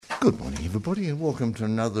Good morning, everybody, and welcome to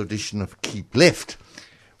another edition of Keep Left.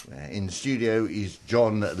 In the studio is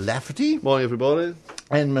John Lafferty. Morning, everybody.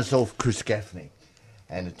 And myself, Chris Gaffney.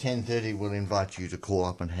 And at 10:30, we'll invite you to call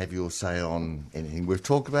up and have your say on anything we've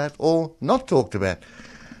talked about or not talked about.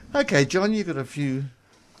 Okay, John, you've got a few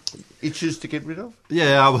itches to get rid of?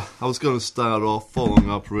 Yeah, I was going to start off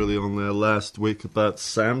following up really on there last week about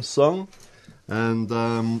Samsung. And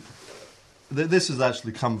this has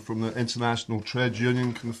actually come from the International Trade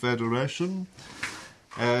Union Confederation.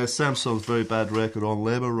 Samsung's very bad record on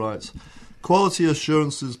labour rights. Quality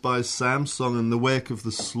assurances by Samsung in the wake of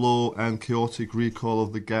the slow and chaotic recall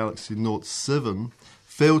of the Galaxy Note 7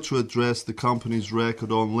 failed to address the company's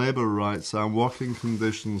record on labour rights and working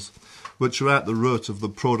conditions, which are at the root of the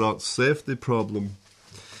product safety problem.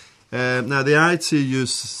 Now, the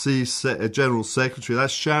ITUC General Secretary,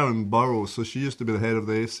 that's Sharon Burrows, so she used to be the head of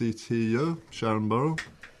the ACTU, Sharon Burrows.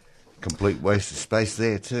 Complete waste of space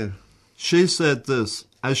there too. She said this: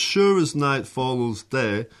 "As sure as night follows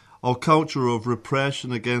day, our culture of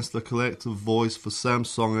repression against the collective voice for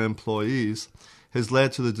Samsung employees has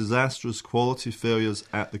led to the disastrous quality failures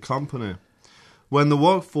at the company. When the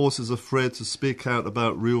workforce is afraid to speak out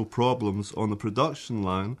about real problems on the production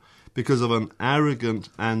line because of an arrogant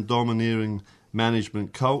and domineering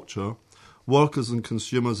management culture, workers and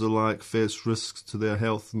consumers alike face risks to their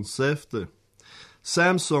health and safety.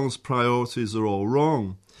 Samsung's priorities are all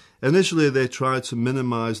wrong. Initially, they tried to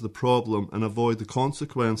minimise the problem and avoid the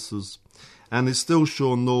consequences, and they still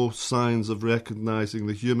show no signs of recognising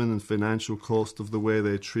the human and financial cost of the way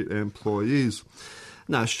they treat employees."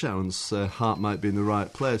 Now, Sharon's heart might be in the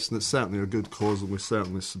right place, and it's certainly a good cause, and we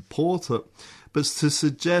certainly support it. But to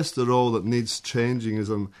suggest that all that needs changing is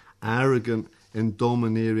an arrogant and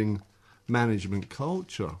domineering management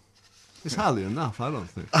culture, it's hardly enough, I don't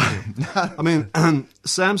think. No. I mean,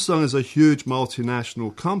 Samsung is a huge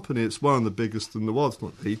multinational company. It's one of the biggest in the world. It's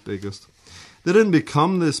not the biggest. They didn't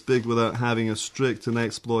become this big without having a strict and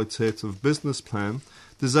exploitative business plan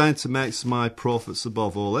designed to maximise profits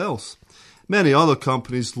above all else. Many other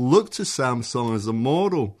companies look to Samsung as a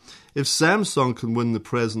model. If Samsung can win the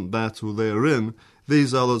present battle they're in,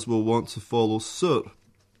 these others will want to follow suit.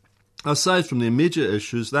 Aside from the immediate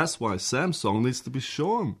issues, that's why Samsung needs to be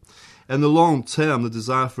shown. In the long term, the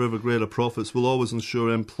desire for ever greater profits will always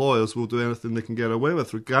ensure employers will do anything they can get away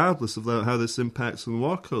with, regardless of how this impacts on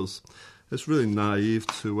workers. It's really naive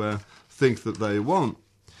to think that they won't.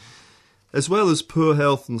 As well as poor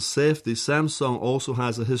health and safety, Samsung also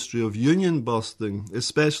has a history of union busting,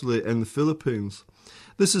 especially in the Philippines.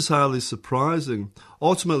 This is highly surprising.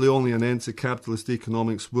 Ultimately, only an end to capitalist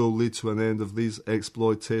economics will lead to an end of these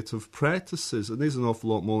exploitative practices. It needs an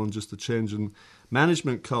awful lot more than just a change in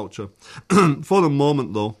management culture. For the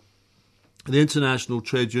moment, though, the International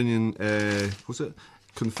Trade Union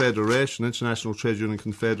Confederation, International Trade Union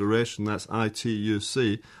Confederation, that's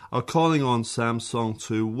ITUC, are calling on Samsung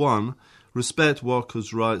to 1. Respect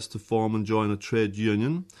workers' rights to form and join a trade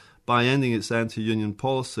union by ending its anti-union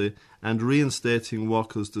policy and reinstating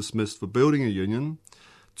workers dismissed for building a union.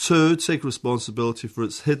 2. Take responsibility for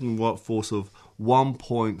its hidden workforce of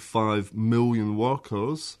 1.5 million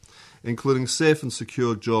workers, including safe and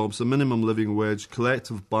secure jobs, a minimum living wage,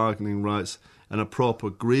 collective bargaining rights, and a proper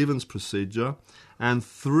grievance procedure. And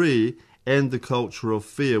 3. End the culture of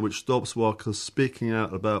fear, which stops workers speaking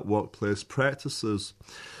out about workplace practices.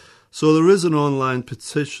 So there is an online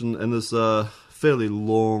petition, and there's a fairly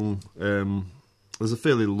long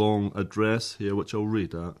address here, which I'll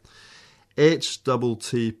read out.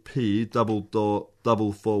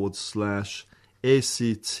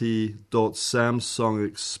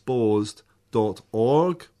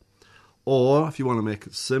 http://act.samsungexposed.org. Or, if you want to make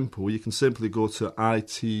it simple, you can simply go to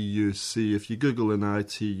ITUC. If you Google an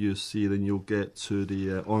ITUC, then you'll get to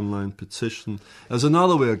the online petition. There's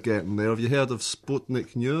another way of getting there. Have you heard of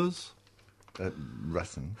Sputnik News?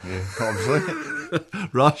 Russian, yeah, obviously.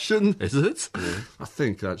 Russian, is it? Yeah. I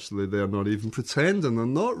think, actually, they're not even pretending. They're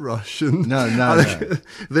not Russian. No.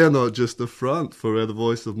 They're not just a front for the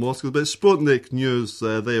voice of Moscow. But Sputnik News,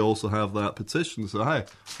 they also have that petition. So, hey,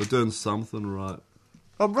 we're doing something right.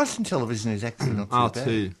 Oh, Russian television is actually not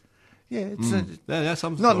too bad. Yeah, it's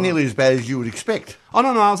not nearly as bad as you would expect. Oh,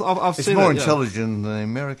 no, I've it's seen it. It's more intelligent than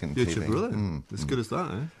American YouTube, TV. Really? As good as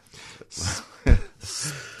that, eh?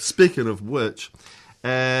 Speaking of which,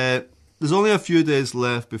 there's only a few days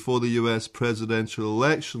left before the US presidential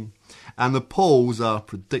election, and the polls are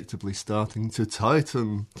predictably starting to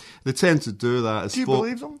tighten. They tend to do that. Do you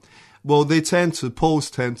believe them? Well, polls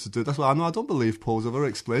tend to do. That's why I don't believe polls. I've already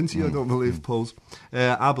explained to you I don't believe polls.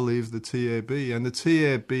 I believe the TAB. And the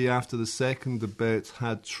TAB, after the second debate,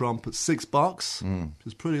 had Trump at $6, which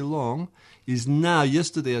is pretty long. He's now,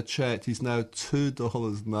 yesterday I checked, he's now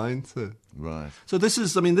 $2.90. Right. So this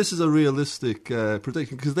is a realistic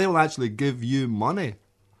prediction, because they will actually give you money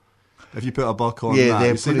if you put a buck on that. Yeah,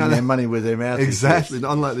 they're putting their money where their mouth is. Exactly,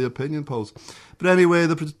 unlike the opinion polls. But anyway,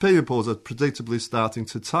 the opinion polls are predictably starting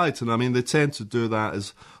to tighten. I mean, they tend to do that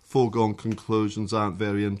as foregone conclusions aren't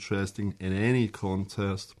very interesting in any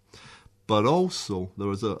contest. But also,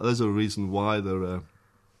 there's a reason why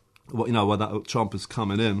Trump is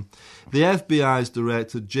coming in. The FBI's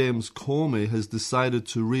director, James Comey, has decided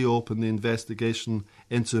to reopen the investigation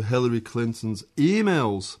into Hillary Clinton's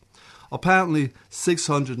emails. Apparently,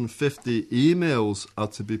 650 emails are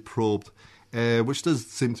to be probed, which does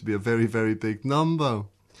seem to be a very, very big number.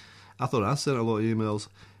 I thought I sent a lot of emails.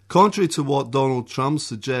 Contrary to what Donald Trump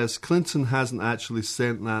suggests, Clinton hasn't actually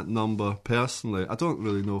sent that number personally. I don't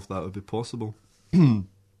really know if that would be possible.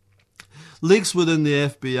 Leaks within the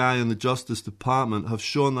FBI and the Justice Department have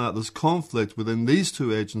shown that there's conflict within these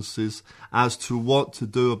two agencies as to what to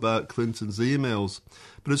do about Clinton's emails.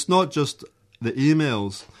 But it's not just the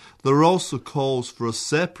emails. There are also calls for a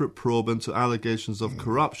separate probe into allegations of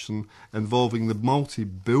corruption involving the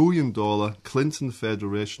multi-billion-dollar Clinton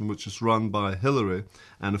Federation, which is run by Hillary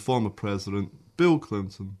and a former President, Bill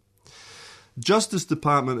Clinton. Justice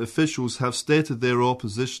Department officials have stated their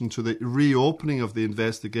opposition to the reopening of the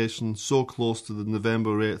investigation so close to the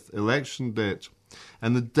November 8th election date.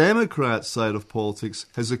 And the Democrat side of politics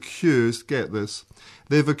has accused, get this,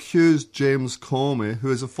 they've accused James Comey,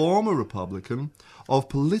 who is a former Republican, of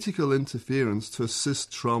political interference to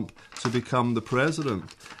assist Trump to become the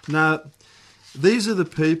president. Now, these are the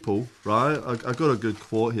people, right, I got a good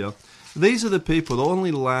quote here. These are the people that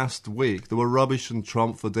only last week they were rubbishing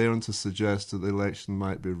Trump for daring to suggest that the election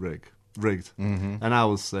might be rigged. Mm-hmm. And I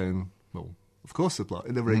was saying, well, of course they'd like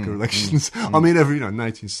in the regular elections. I mean,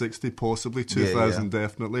 1960 possibly, 2000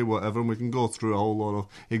 definitely, whatever. And we can go through a whole lot of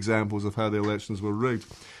examples of how the elections were rigged.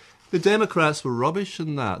 The Democrats were rubbish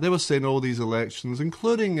in that. They were saying all these elections,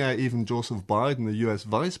 including even Joseph Biden, the US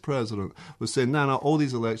vice president, was saying, no, all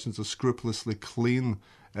these elections are scrupulously clean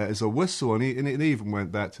as a whistle. And it even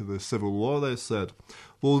went back to the Civil War, they said.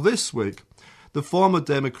 Well, this week, the former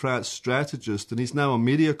Democrat strategist, and he's now a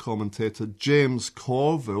media commentator, James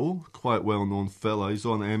Corville, quite well-known fella, he's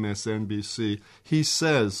on MSNBC, he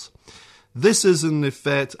says, this is in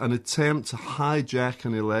effect an attempt to hijack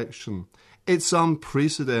an election. It's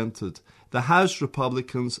unprecedented. The House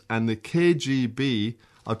Republicans and the KGB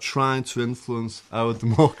are trying to influence our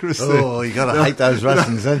democracy. Oh, you got to hate those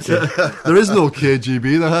Russians, don't you? There is no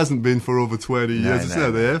KGB. There hasn't been for over 20 years. It's now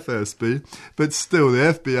the FSB. But still,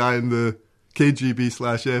 the FBI and the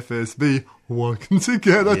KGB/FSB working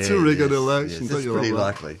together to rig an election. Yes, that's pretty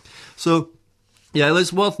likely. So, yeah,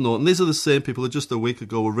 it's worth noting, these are the same people that just a week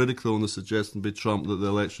ago were ridiculing the suggestion by Trump that the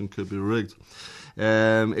election could be rigged.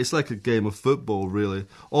 It's like a game of football, really.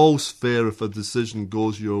 All's fair if a decision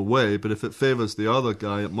goes your way, but if it favours the other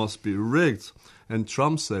guy, it must be rigged. And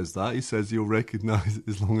Trump says that. He says he'll recognise it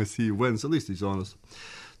as long as he wins. At least he's honest.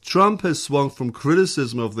 Trump has swung from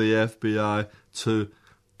criticism of the FBI to,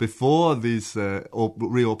 before this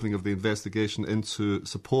reopening of the investigation, into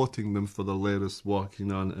supporting them for the latest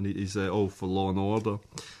working on, and he's for law and order.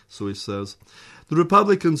 So he says, the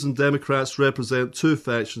Republicans and Democrats represent two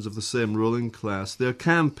factions of the same ruling class. Their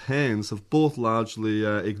campaigns have both largely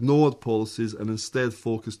ignored policies and instead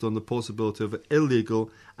focused on the possibility of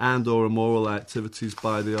illegal and or immoral activities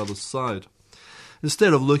by the other side.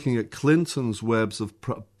 Instead of looking at Clinton's web of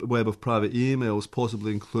private emails,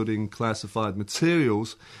 possibly including classified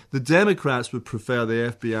materials, the Democrats would prefer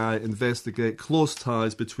the FBI investigate close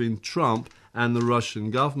ties between Trump and the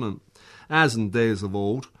Russian government. As in days of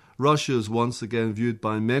old, Russia is once again viewed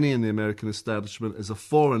by many in the American establishment as a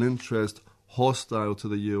foreign interest hostile to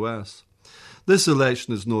the US. This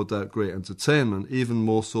election is no doubt great entertainment, even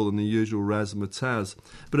more so than the usual razzmatazz,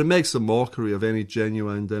 but it makes a mockery of any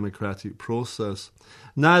genuine democratic process.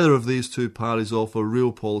 Neither of these two parties offer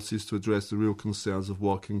real policies to address the real concerns of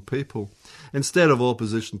working people. Instead of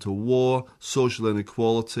opposition to war, social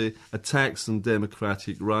inequality, attacks on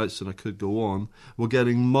democratic rights, and I could go on, we're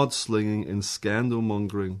getting mudslinging and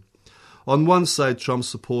scandal-mongering. On one side, Trump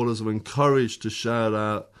supporters are encouraged to shout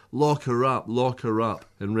out, lock her up,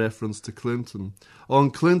 in reference to Clinton.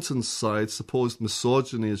 On Clinton's side, supposed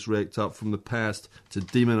misogyny is raked up from the past to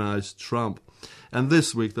demonise Trump. And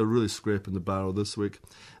this week, they're really scraping the barrel this week.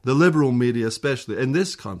 The liberal media, especially in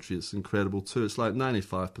this country, it's incredible too. It's like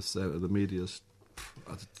 95% of the media is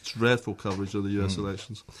dreadful coverage of the US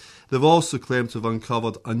elections. They've also claimed to have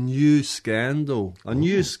uncovered a new scandal. A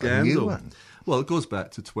new one. Well, it goes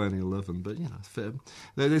back to 2011, but,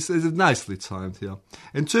 it's nicely timed here.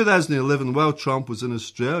 In 2011, while Trump was in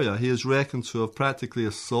Australia, he is reckoned to have practically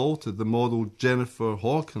assaulted the model Jennifer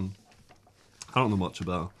Hawken. I don't know much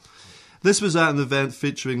about her. This was at an event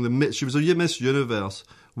featuring she was a Miss Universe,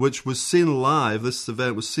 which was seen live. This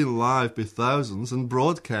event was seen live by thousands and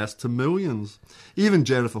broadcast to millions. Even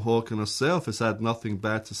Jennifer Hawken herself has had nothing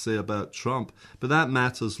bad to say about Trump, but that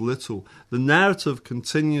matters little. The narrative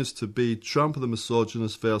continues to be Trump the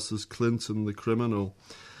misogynist versus Clinton the criminal.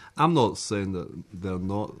 I'm not saying that they're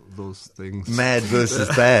not those things. Mad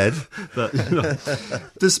versus bad. But,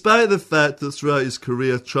 despite the fact that throughout his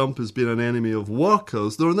career Trump has been an enemy of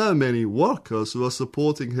workers, there are now many workers who are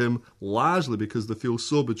supporting him largely because they feel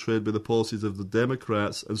so betrayed by the policies of the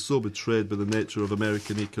Democrats and so betrayed by the nature of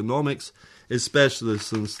American economics, especially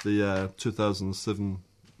since the 2007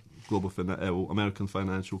 American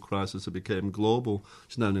financial crisis that became global,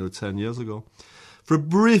 which is now nearly 10 years ago. For a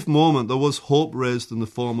brief moment, there was hope raised in the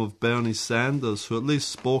form of Bernie Sanders, who at least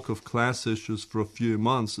spoke of class issues for a few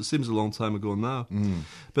months. It seems a long time ago now.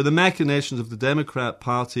 But the machinations of the Democrat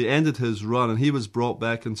Party ended his run, and he was brought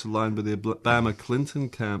back into line by the Obama-Clinton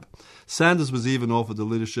camp. Sanders was even offered the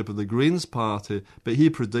leadership of the Greens Party, but he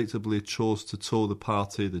predictably chose to toe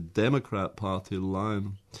the Democrat Party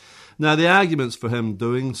line. Now, the arguments for him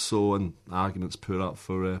doing so, and arguments put up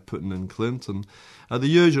for putting in Clinton, are the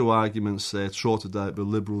usual arguments trotted out by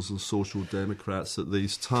liberals and social democrats at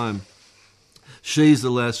this time. She's the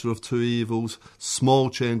lesser of two evils, small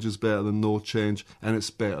change is better than no change, and it's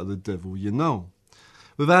better the devil you know.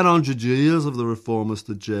 We've had 100 years of the reformist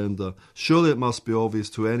agenda. Surely it must be obvious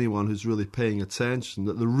to anyone who's really paying attention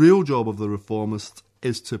that the real job of the reformists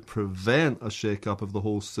is to prevent a shake-up of the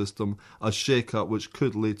whole system, a shake-up which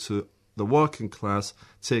could lead to the working class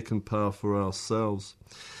taking power for ourselves.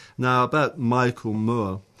 Now, about Michael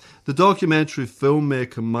Moore. The documentary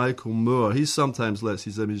filmmaker Michael Moore, he sometimes lets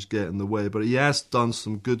his image get in the way, but he has done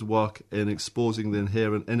some good work in exposing the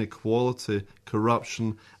inherent inequality,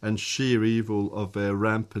 corruption, and sheer evil of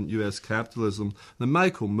rampant US capitalism. Now,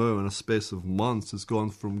 Michael Moore, in a space of months, has gone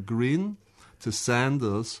from Green to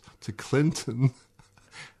Sanders to Clinton.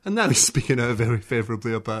 And now he's speaking out very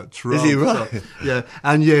favourably about Trump. Is he right? So, yeah,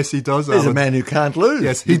 and yes, he does. He's a man who can't lose.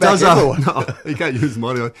 Yes, he does have. No, he can't use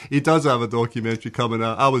money on. He does have a documentary coming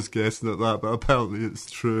out. I was guessing at that, but apparently it's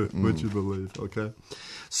true. Would you believe? Okay.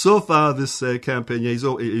 So far, this campaign, he's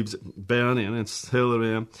Bernie and it's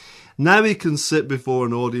Hillary. Now he can sit before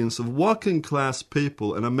an audience of working class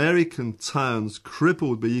people in American towns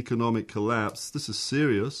crippled by economic collapse. This is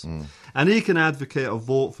serious, and he can advocate a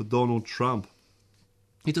vote for Donald Trump.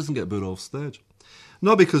 He doesn't get booed off stage.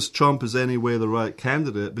 Not because Trump is any way the right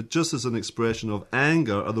candidate, but just as an expression of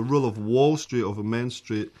anger at the rule of Wall Street over Main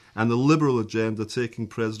Street and the liberal agenda taking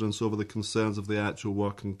precedence over the concerns of the actual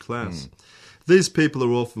working class. These people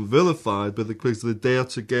are often vilified because they dare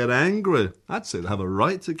to get angry. I'd say they have a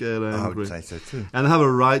right to get angry. I would say so too. And have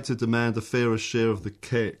a right to demand a fairer share of the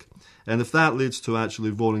cake. And if that leads to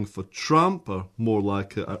actually voting for Trump, or more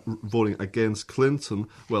like voting against Clinton,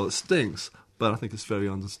 well, it stinks. But I think it's very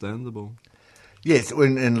understandable. Yes,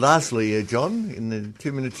 and lastly, John, in the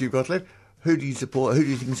 2 minutes you've got left, who do you support? Who do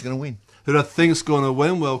you think is going to win? Who do I think is going to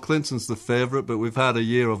win? Well, Clinton's the favourite, but we've had a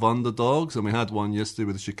year of underdogs, and we had one yesterday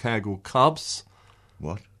with the Chicago Cubs.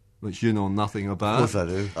 What? Which you know nothing about. Of course I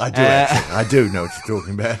do. I do actually. I do know what you're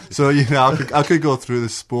talking about. So, I could go through the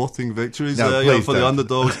sporting victories for the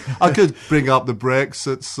underdogs. I could bring up the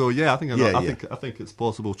Brexit. So, I think it's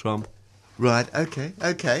possible, Trump. Right,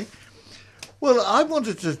 okay. Well, I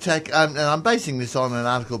wanted to take, and I'm basing this on an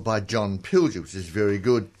article by John Pilger, which is very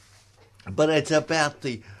good, but it's about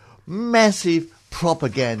the massive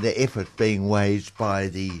propaganda effort being waged by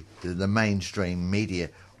the mainstream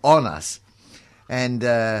media on us.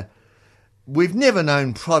 And we've never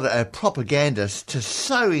known propagandists to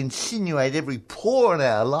so insinuate every pore in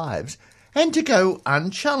our lives and to go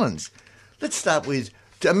unchallenged. Let's start with,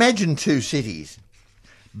 imagine two cities.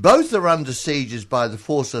 Both are under sieges by the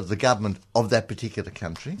force of the government of that particular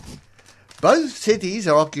country. Both cities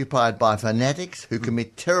are occupied by fanatics who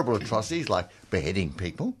commit terrible atrocities like beheading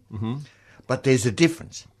people. But there's a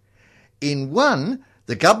difference. In one,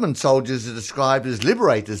 the government soldiers are described as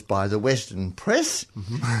liberators by the Western press,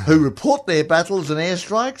 who report their battles and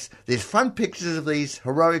airstrikes. There's front pictures of these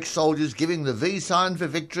heroic soldiers giving the V sign for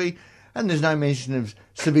victory, and there's no mention of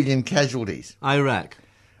civilian casualties. Iraq.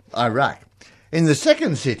 In the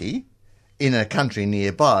second city, in a country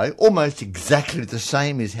nearby, almost exactly the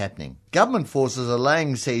same is happening. Government forces are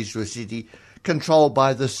laying siege to a city controlled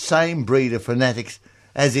by the same breed of fanatics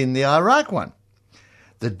as in the Iraq one.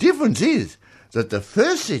 The difference is that the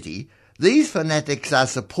first city, these fanatics are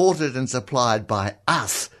supported and supplied by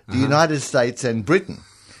us, the United States and Britain.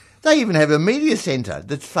 They even have a media centre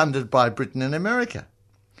that's funded by Britain and America.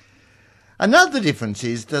 Another difference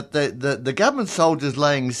is that the government soldiers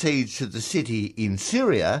laying siege to the city in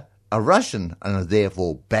Syria are Russian and are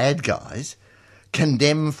therefore bad guys,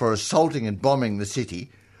 condemned for assaulting and bombing the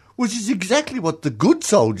city, which is exactly what the good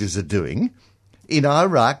soldiers are doing in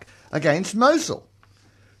Iraq against Mosul.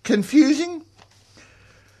 Confusing?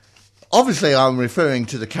 Obviously, I'm referring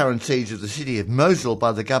to the current siege of the city of Mosul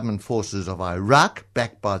by the government forces of Iraq,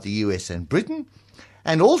 backed by the US and Britain,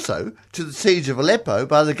 and also to the siege of Aleppo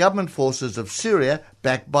by the government forces of Syria,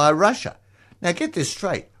 backed by Russia. Now, get this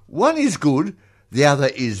straight. One is good, the other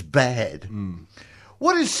is bad.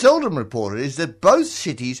 What is seldom reported is that both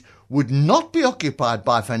cities would not be occupied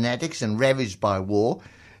by fanatics and ravaged by war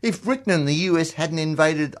if Britain and the US hadn't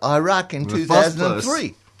invaded Iraq in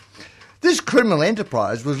 2003. This criminal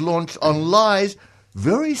enterprise was launched on lies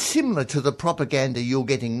very similar to the propaganda you're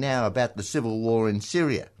getting now about the civil war in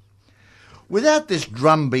Syria. Without this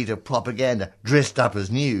drumbeat of propaganda dressed up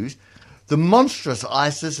as news, the monstrous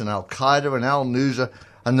ISIS and Al-Qaeda and Al-Nusra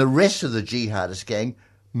and the rest of the jihadist gang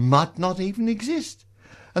might not even exist,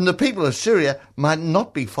 and the people of Syria might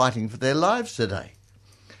not be fighting for their lives today.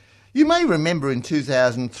 You may remember in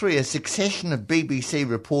 2003 a succession of BBC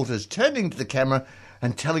reporters turning to the camera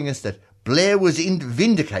and telling us that Blair was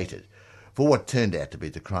vindicated for what turned out to be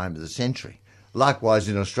the crime of the century. Likewise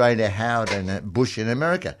in Australia, Howard and Bush in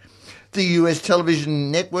America. The US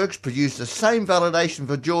television networks produced the same validation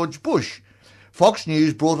for George Bush. Fox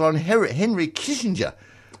News brought on Henry Kissinger,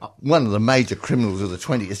 one of the major criminals of the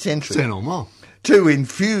 20th century, to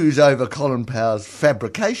infuse over Colin Powell's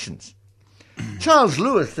fabrications. Charles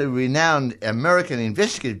Lewis, the renowned American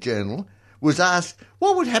investigative journal, was asked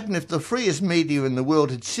what would happen if the freest media in the world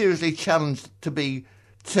had seriously challenged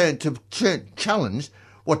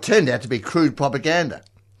what turned out to be crude propaganda.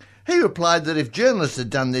 He replied that if journalists had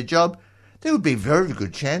done their job, there would be a very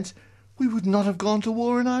good chance we would not have gone to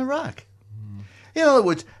war in Iraq. In other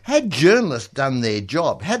words, had journalists done their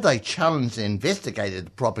job, had they challenged and investigated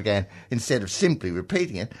the propaganda instead of simply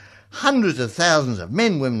repeating it, hundreds of thousands of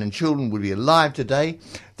men, women and children would be alive today.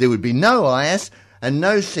 There would be no IS and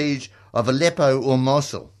no siege of Aleppo or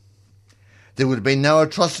Mosul. There would have been no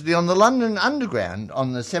atrocity on the London Underground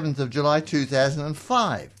on the 7th of July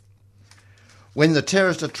 2005. When the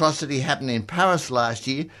terrorist atrocity happened in Paris last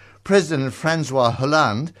year, President Francois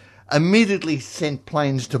Hollande immediately sent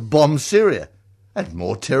planes to bomb Syria, and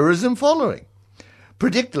more terrorism following.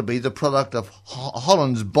 Predictably, the product of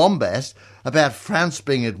Hollande's bombast about France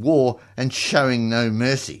being at war and showing no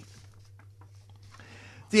mercy.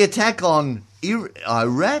 The attack on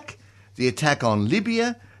Iraq, the attack on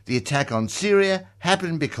Libya, the attack on Syria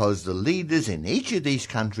happened because the leaders in each of these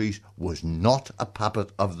countries was not a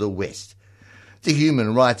puppet of the West. The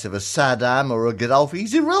human rights of a Saddam or a Gaddafi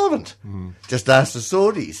is irrelevant. Just ask the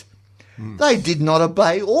Saudis. They did not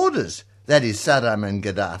obey orders, that is Saddam and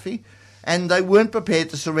Gaddafi, and they weren't prepared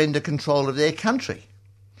to surrender control of their country.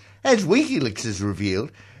 As WikiLeaks has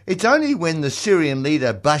revealed, it's only when the Syrian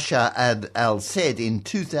leader Bashar al-Assad in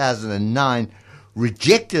 2009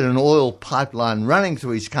 rejected an oil pipeline running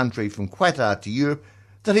through his country from Qatar to Europe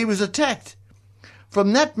that he was attacked.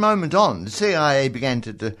 From that moment on, the CIA began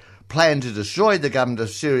to plan to destroy the government of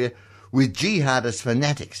Syria with jihadist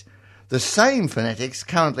fanatics, the same fanatics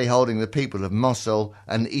currently holding the people of Mosul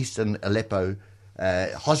and eastern Aleppo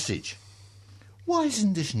hostage. Why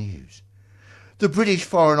isn't this news? The British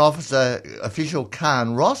Foreign Office official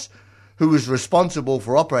Khan Ross, who was responsible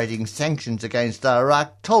for operating sanctions against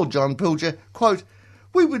Iraq, told John Pilger, quote,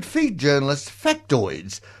 "We would feed journalists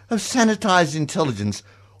factoids of sanitised intelligence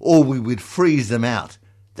or we would freeze them out.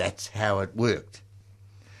 That's how it worked."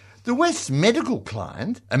 The West's medieval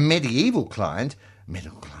client, medieval client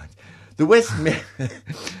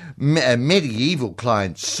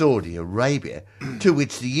Saudi Arabia, to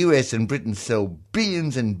which the US and Britain sell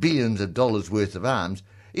billions and billions of dollars worth of arms,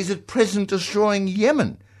 is at present destroying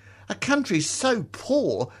Yemen, a country so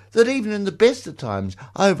poor that even in the best of times,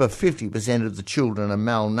 over 50% of the children are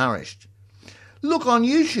malnourished. Look on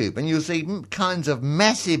YouTube and you'll see kinds of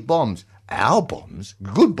massive bombs, our bombs,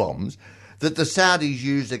 good bombs, that the Saudis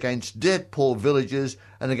used against dirt-poor villages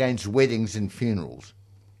and against weddings and funerals.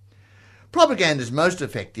 Propaganda is most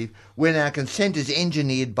effective when our consent is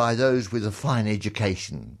engineered by those with a fine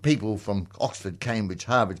education, people from Oxford, Cambridge,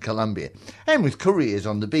 Harvard, Columbia, and with careers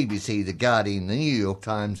on the BBC, The Guardian, The New York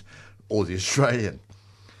Times, or The Australian.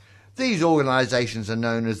 These organisations are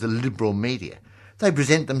known as the liberal media. They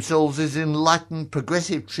present themselves as enlightened,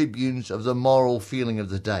 progressive tribunes of the moral feeling of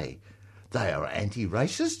the day. They are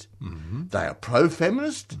anti-racist, they are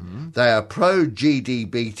pro-feminist, they are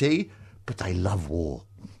pro-GDBT, but they love war.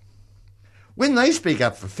 When they speak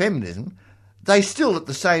up for feminism, they still at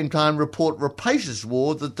the same time report rapacious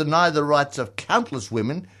war that deny the rights of countless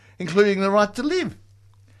women, including the right to live.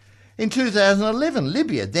 In 2011,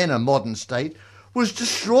 Libya, then a modern state, was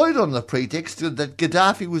destroyed on the pretext that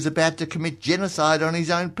Gaddafi was about to commit genocide on his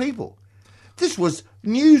own people. This was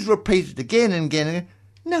news repeated again and again.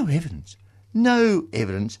 No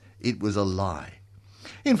evidence it was a lie.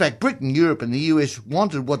 In fact, Britain, Europe and the US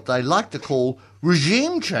wanted what they like to call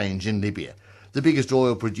regime change in Libya, the biggest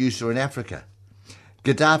oil producer in Africa.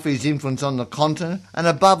 Gaddafi's influence on the continent and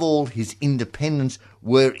above all his independence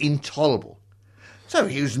were intolerable. So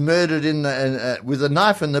he was murdered with a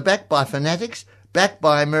knife in the back by fanatics, backed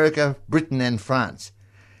by America, Britain and France.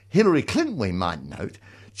 Hillary Clinton, we might note,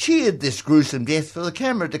 cheered this gruesome death for the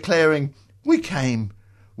camera, declaring, "We came,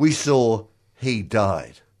 we saw, he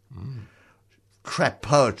died." Crap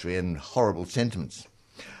poetry and horrible sentiments.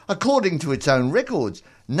 According to its own records,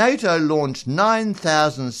 NATO launched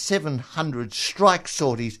 9,700 strike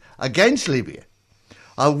sorties against Libya,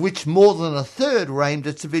 of which more than a third were aimed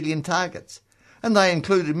at civilian targets, and they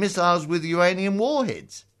included missiles with uranium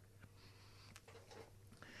warheads.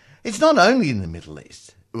 It's not only in the Middle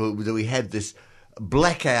East that we have this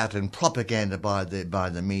blackout and propaganda by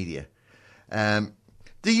the media. The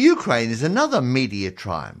Ukraine is another media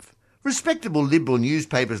triumph. Respectable liberal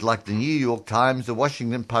newspapers like the New York Times, the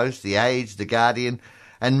Washington Post, the Age, the Guardian,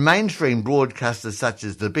 and mainstream broadcasters such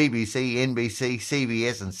as the BBC, NBC,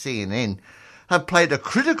 CBS and CNN have played a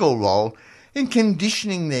critical role in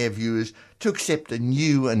conditioning their viewers to accept a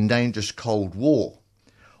new and dangerous Cold War.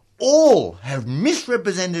 All have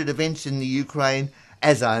misrepresented events in the Ukraine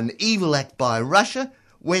as an evil act by Russia,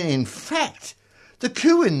 when in fact the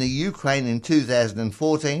coup in the Ukraine in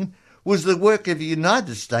 2014 was the work of the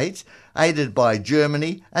United States, aided by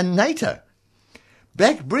Germany and NATO,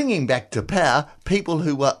 bringing back to power people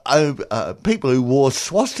who wore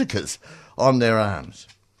swastikas on their arms.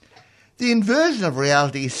 The inversion of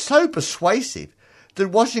reality is so persuasive that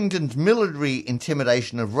Washington's military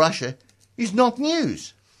intimidation of Russia is not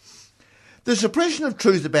news. The suppression of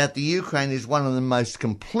truth about the Ukraine is one of the most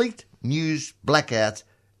complete news blackouts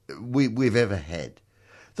we've ever had.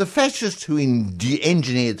 The fascists who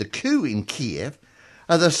engineered the coup in Kiev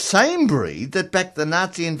are the same breed that backed the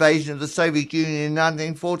Nazi invasion of the Soviet Union in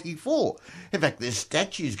 1944. In fact, there's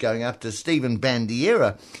statues going up to Stephen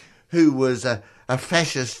Bandiera, who was a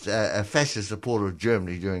fascist supporter of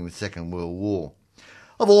Germany during the Second World War.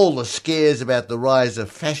 Of all the scares about the rise of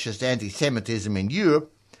fascist anti-Semitism in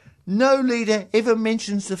Europe, no leader ever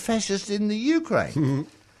mentions the fascists in the Ukraine,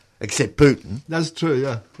 except Putin. That's true,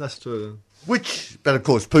 yeah. That's true. But of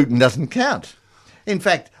course Putin doesn't count. In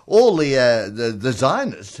fact, all the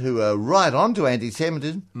Zionists who are right onto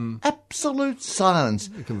anti-Semitism, absolute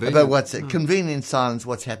silence about convenient silence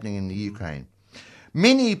what's happening in the Ukraine.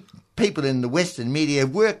 Many people in the Western media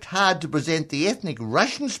have worked hard to present the ethnic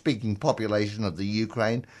Russian-speaking population of the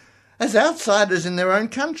Ukraine as outsiders in their own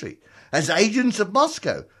country, as agents of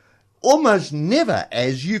Moscow, almost never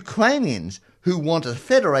as Ukrainians who want a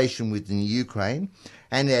federation within Ukraine,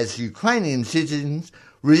 and as Ukrainian citizens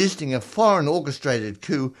resisting a foreign orchestrated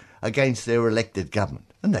coup against their elected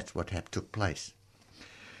government. And that's what took place.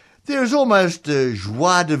 There is almost a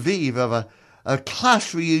joie de vivre of a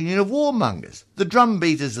class reunion of warmongers. The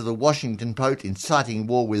drumbeaters of the Washington Post inciting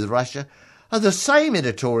war with Russia are the same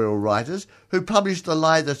editorial writers who published the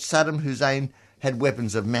lie that Saddam Hussein had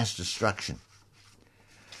weapons of mass destruction.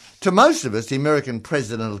 To most of us, the American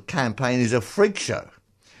presidential campaign is a freak show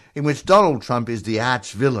in which Donald Trump is the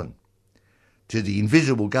arch-villain. To the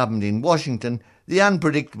invisible government in Washington, the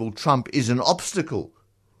unpredictable Trump is an obstacle.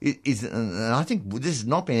 And I think this has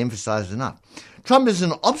not been emphasised enough. Trump is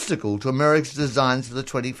an obstacle to America's designs for the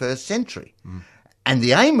 21st century. And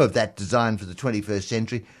the aim of that design for the 21st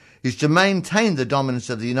century is to maintain the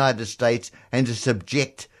dominance of the United States and to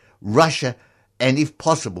subject Russia and, if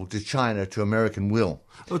possible, to China to American will.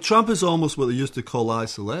 Well, Trump is almost what they used to call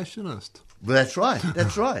isolationist. Well, that's right.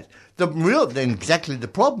 That's right. Exactly the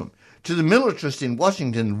problem. To the militarist in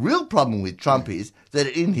Washington, the real problem with Trump is that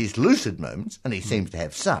in his lucid moments, and he seems to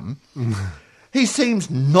have some, he seems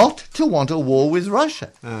not to want a war with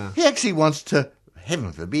Russia. He actually wants to,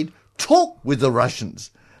 heaven forbid, talk with the Russians,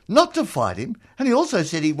 not to fight him. And he also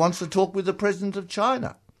said he wants to talk with the president of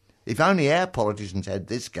China. If only our politicians had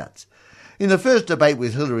this guts. In the first debate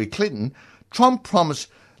with Hillary Clinton, Trump promised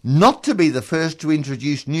not to be the first to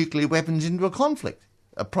introduce nuclear weapons into a conflict,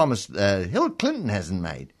 a promise Hillary Clinton hasn't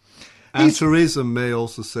made. And Theresa May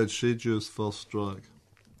also said she'd use first strike.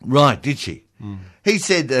 Right, did she? He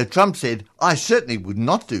said, Trump said, I certainly would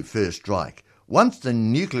not do first strike. Once the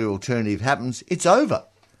nuclear alternative happens, it's over.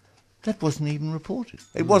 That wasn't even reported.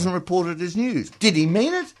 It wasn't reported as news. Did he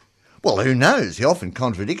mean it? Well, who knows? He often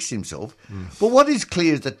contradicts himself. But what is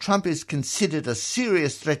clear is that Trump is considered a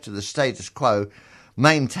serious threat to the status quo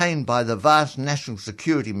maintained by the vast national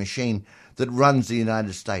security machine that runs the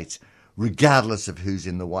United States, regardless of who's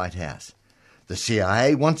in the White House. The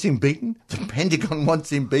CIA wants him beaten, the Pentagon wants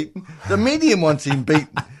him beaten, the media wants him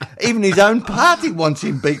beaten, even his own party wants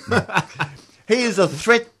him beaten. He is a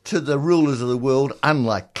threat to the rulers of the world,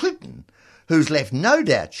 unlike Clinton, who's left no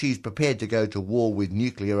doubt she's prepared to go to war with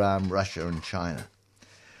nuclear-armed Russia and China.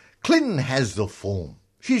 Clinton has the form.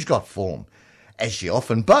 She's got form, as she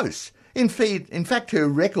often boasts. In fact, her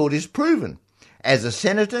record is proven. As a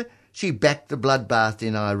senator, she backed the bloodbath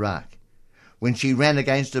in Iraq. When she ran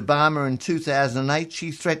against Obama in 2008,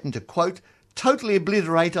 she threatened to, quote, totally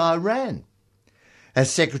obliterate Iran.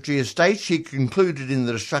 As Secretary of State, she concluded in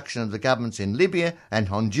the destruction of the governments in Libya and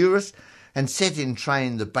Honduras and set in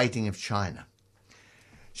train the baiting of China.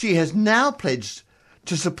 She has now pledged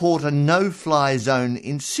to support a no-fly zone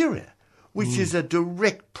in Syria, which is a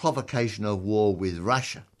direct provocation of war with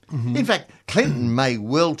Russia. In fact, Clinton may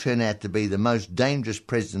well turn out to be the most dangerous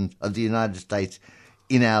president of the United States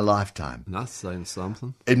in our lifetime. That's saying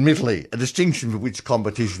something. Admittedly, a distinction for which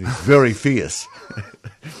competition is very fierce.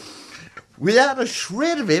 Without a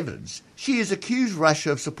shred of evidence, she has accused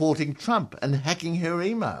Russia of supporting Trump and hacking her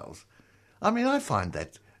emails. I mean, I find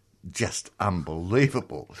that just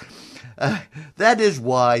unbelievable. That is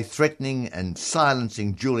why threatening and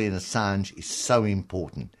silencing Julian Assange is so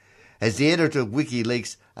important. As the editor of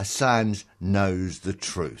WikiLeaks, Assange knows the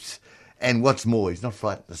truth. And what's more, he's not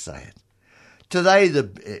frightened to say it. Today,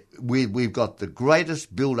 we've got the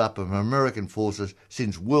greatest build-up of American forces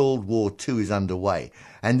since World War II is underway.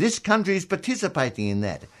 And this country is participating in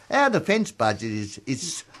that. Our defence budget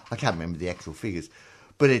is I can't remember the actual figures,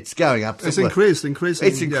 but it's going up. It's increasing.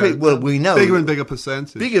 It's increased. Well, we know. Bigger and bigger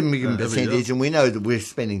percentage. Bigger and bigger percentage, and we know that we're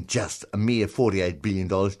spending just a mere $48 billion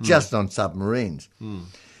just on submarines,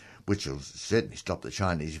 which will certainly stop the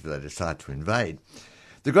Chinese if they decide to invade.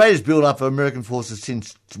 The greatest build-up of American forces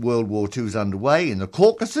since World War II is underway in the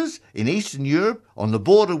Caucasus, in Eastern Europe, on the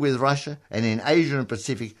border with Russia, and in Asia and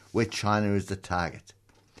Pacific, where China is the target.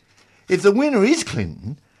 If the winner is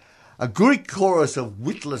Clinton, a Greek chorus of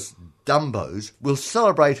witless dumbos will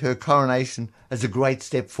celebrate her coronation as a great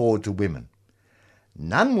step forward to women.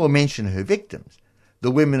 None will mention her victims,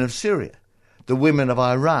 the women of Syria, the women of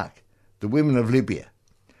Iraq, the women of Libya.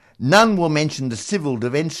 None will mention the civil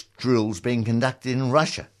defence drills being conducted in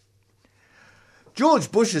Russia.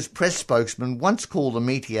 George Bush's press spokesman once called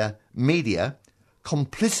the media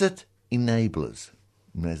complicit enablers.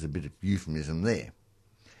 And there's a bit of euphemism there.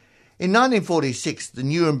 In 1946, the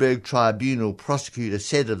Nuremberg Tribunal prosecutor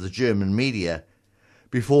said of the German media,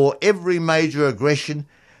 before every major aggression,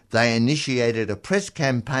 they initiated a press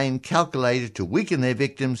campaign calculated to weaken their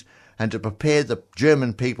victims and to prepare the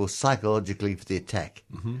German people psychologically for the attack.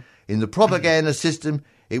 In the propaganda system,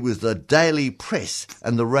 it was the daily press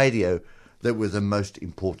and the radio that were the most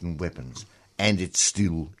important weapons, and it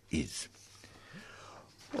still is.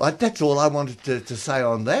 Well, that's all I wanted to say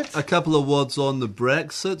on that. A couple of words on the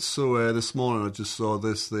Brexit. So this morning I just saw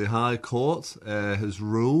this. The High Court has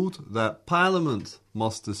ruled that Parliament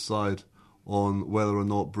must decide on whether or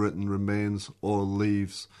not Britain remains or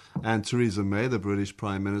leaves. And Theresa May, the British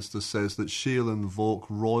Prime Minister, says that she'll invoke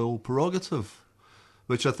royal prerogative.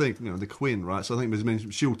 Which I think, the Queen, right? So I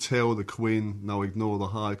think she'll tell the Queen, no, ignore the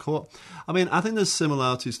High Court. I mean, I think there's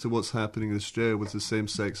similarities to what's happening in Australia with the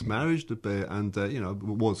same-sex marriage debate and,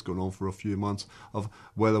 what's going on for a few months of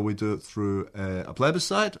whether we do it through a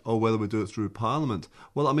plebiscite or whether we do it through Parliament.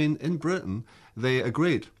 Well, I mean, in Britain, they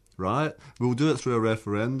agreed. Right? We'll do it through a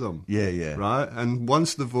referendum. Yeah. Right? And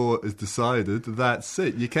once the vote is decided, that's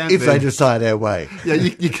it. You can't If they decide our way. Yeah,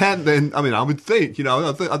 you can't then, I would think,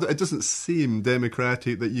 it doesn't seem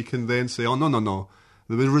democratic that you can then say, oh, no.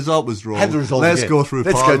 The result was wrong. Have the result let's again. go through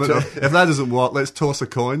Let's Parliament. go If that doesn't work, let's toss a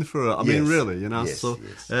coin for it. I mean, really, Yes, So,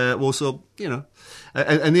 yes.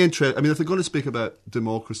 And the interest, if they're going to speak about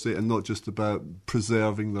democracy and not just about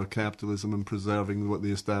preserving their capitalism and preserving what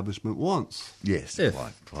the establishment wants. Yes, If.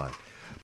 right.